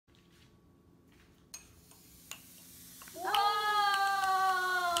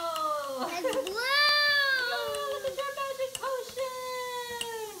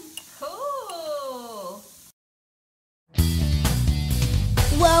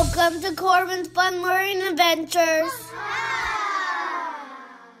Welcome to Corban's Fun Learning Adventures.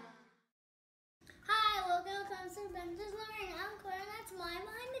 Hi, welcome to Corban's Adventures Learning. I'm Corban. That's my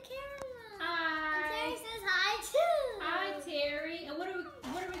behind the camera. Hi. And Terry says hi too. Hi, Terry. And what are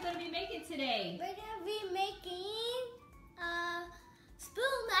we going to be making today? We're gonna be making a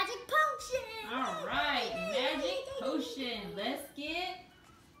spoon magic potion. All right, magic potion. Let's get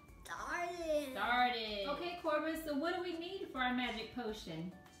started. Okay, Corban. So what do we need for our magic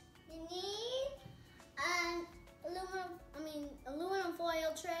potion? We need an aluminum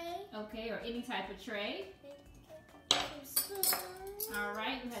foil tray. Okay, or any type of tray. Some spoons. All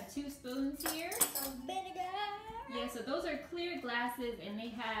right, we have 2 spoons here. Some vinegar. Yeah, so those are clear glasses and they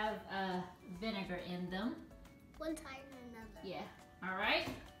have vinegar in them. One type and another. Yeah. All right.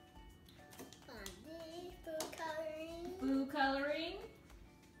 Food coloring. Food coloring.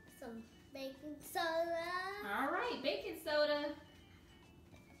 Some baking soda. All right, baking soda.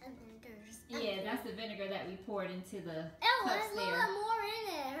 And vinegars. Yeah, that's the vinegar that we poured into the Oh, cups there's a little there. more in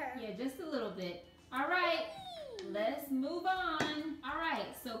there. Yeah, just a little bit. All right, let's move on. All right,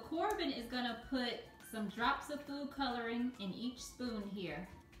 so Corban is gonna put some drops of food coloring in each spoon here.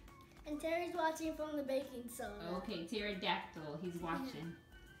 And Terry's watching from the baking soda. Okay, pterodactyl, he's watching.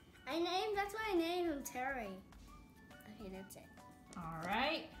 That's why I named him Terry. Okay, that's it. All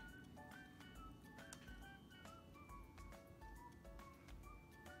right.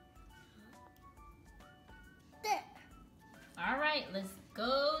 There. All right, let's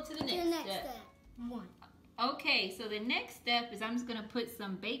go to the next step. step. 1. Okay, so the next step is I'm just gonna put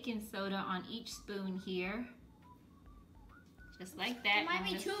some baking soda on each spoon here. Just like that. It might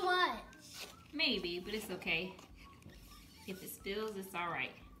be too much. Maybe, but it's okay. If it spills, it's all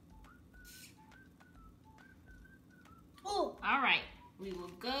right. Oh. All right, we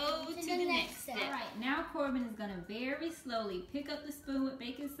will go to the next step. step. All right, now Corban is gonna very slowly pick up the spoon with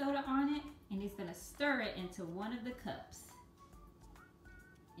baking soda on it, and he's gonna stir it into one of the cups.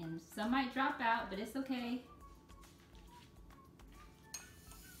 And some might drop out, but it's okay.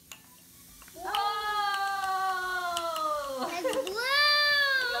 Whoa! Oh! It's blue!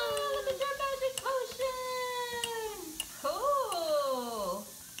 Oh, look at your magic potion! Cool!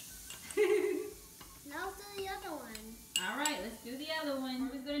 Now let's do the other one. All right, let's do the other one.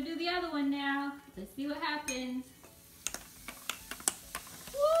 We're gonna do the other one now. Let's see what happens.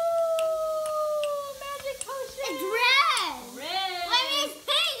 Woo! Magic potion! It's red! Red! I mean, it's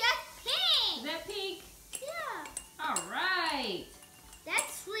pink! That's pink! Is that pink? Yeah. All right.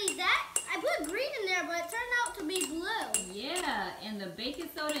 That's sweet. I put green in there, but it turned out to be blue. Yeah, and the baking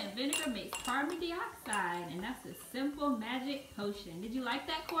soda and vinegar makes carbon dioxide, and that's a simple magic potion. Did you like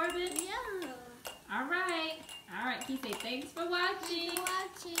that, Corban? Yeah. All right. All right, can you say thanks for watching?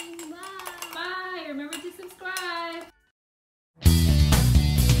 Thanks for watching. Bye. Bye. Remember to subscribe.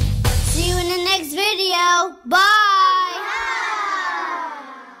 See you in the next video. Bye.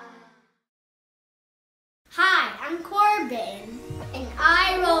 Hi, I'm Corban, and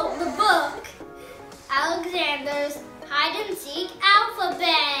I wrote the book, Alexander's Hide and Seek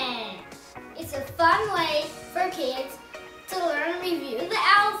Alphabet. It's a fun way for kids to learn and review the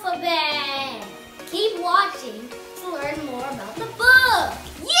alphabet. Keep watching to learn more about the book.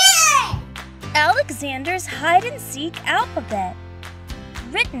 Yay! Alexander's Hide and Seek Alphabet.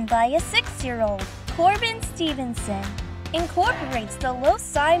 Written by a 6-year-old, Corban Stevenson, incorporates the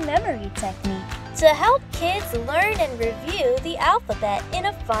loci memory technique to help kids learn and review the alphabet in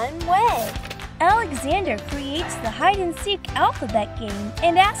a fun way. Alexander creates the hide and seek alphabet game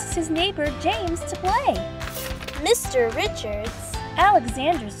and asks his neighbor James to play. Mr. Richards,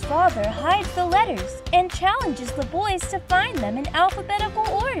 Alexander's father, hides the letters and challenges the boys to find them in alphabetical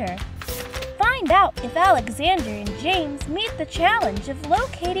order. Find out if Alexander and James meet the challenge of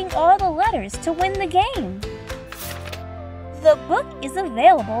locating all the letters to win the game. The book is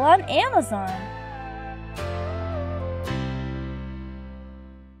available on Amazon.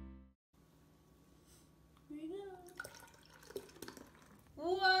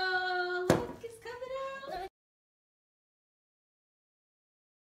 Whoa, look, it's coming out.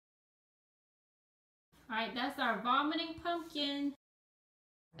 All right, that's our vomiting pumpkin.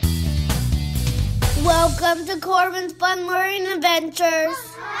 Welcome to Corban's Fun Learning Adventures.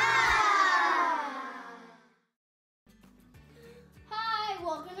 Hi,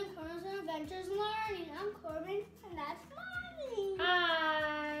 welcome to Corban's Adventures Learning. I'm Corban, and that's Mommy.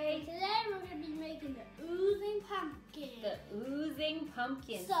 Hi. Today we're going to be making the oozing pumpkin. The oozing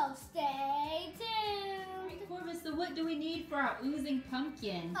pumpkin. So stay tuned. All right, Corban, so what do we need for our oozing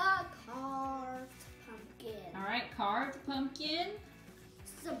pumpkin? A carved pumpkin. All right, carved pumpkin.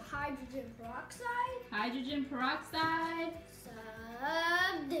 Some hydrogen peroxide. Hydrogen peroxide.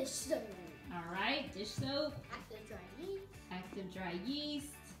 Some soap. All right, dish soap. Active dry yeast. Active dry yeast.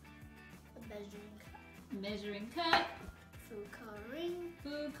 A measuring cup. Measuring cup. Food coloring.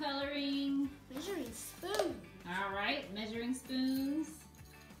 Food coloring. Measuring spoon. All right, measuring spoons.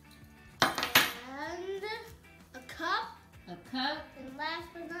 And a cup. A cup. And last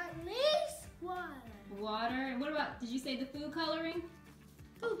but not least, water. Water. And what about, did you say the food coloring?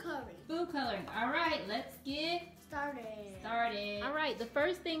 Food coloring. Food coloring. All right, let's get started. All right, the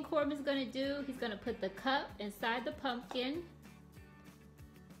first thing Corban's gonna do, he's gonna put the cup inside the pumpkin.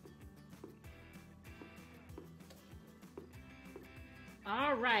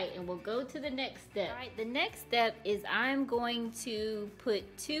 All right, and we'll go to the next step. All right, the next step is I'm going to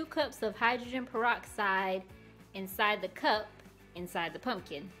put 2 cups of hydrogen peroxide inside the cup, inside the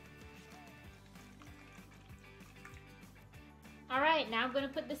pumpkin. All right, now I'm gonna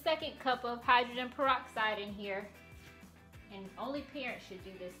put the second cup of hydrogen peroxide in here. And only parents should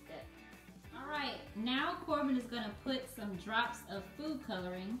do this step. All right, now Corban is gonna put some drops of food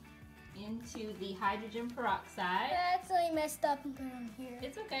coloring into the hydrogen peroxide. I actually messed up and put it on here.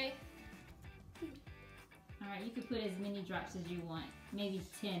 It's okay. All right, you can put as many drops as you want, maybe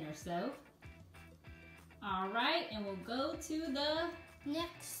 10 or so. All right, and we'll go to the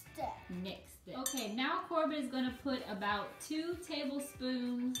Next step. Okay, now Corban is gonna put about 2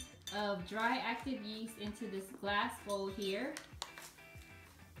 tablespoons of dry active yeast into this glass bowl here.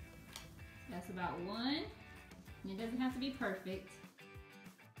 That's about 1. And it doesn't have to be perfect.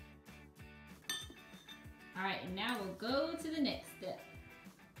 All right, and now we'll go to the next step.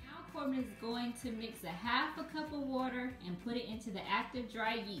 Now Corban is going to mix a half a cup of water and put it into the active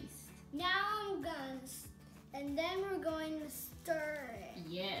dry yeast. Now and then we're going to stir it.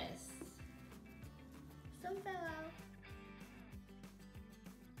 Yes. Some fell out.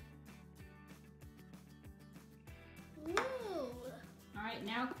 Ooh. All right,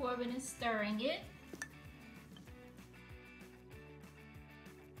 now Corban is stirring it.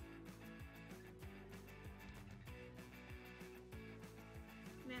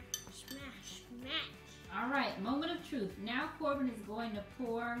 Smash, smash, smash. All right, moment of truth. Now Corban is going to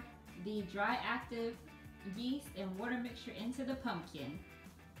pour the dry active yeast and water mixture into the pumpkin.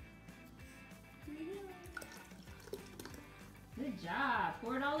 Good job.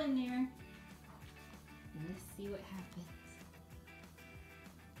 Pour it all in there. And let's see what happens.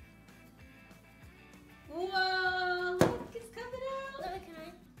 Whoa! Look, it's coming out. Look, can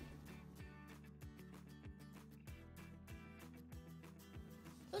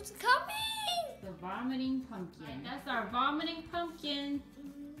I? It's coming! The vomiting pumpkin. That's our vomiting pumpkin.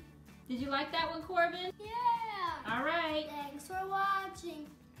 Did you like that one, Corban? Yeah! All right. Thanks for watching.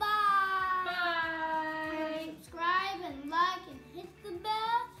 Bye! Bye! Subscribe and like and hit the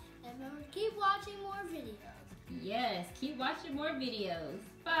bell. And remember, keep watching more videos. Yes, keep watching more videos.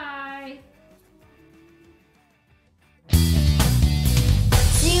 Bye!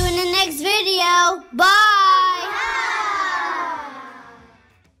 See you in the next video. Bye.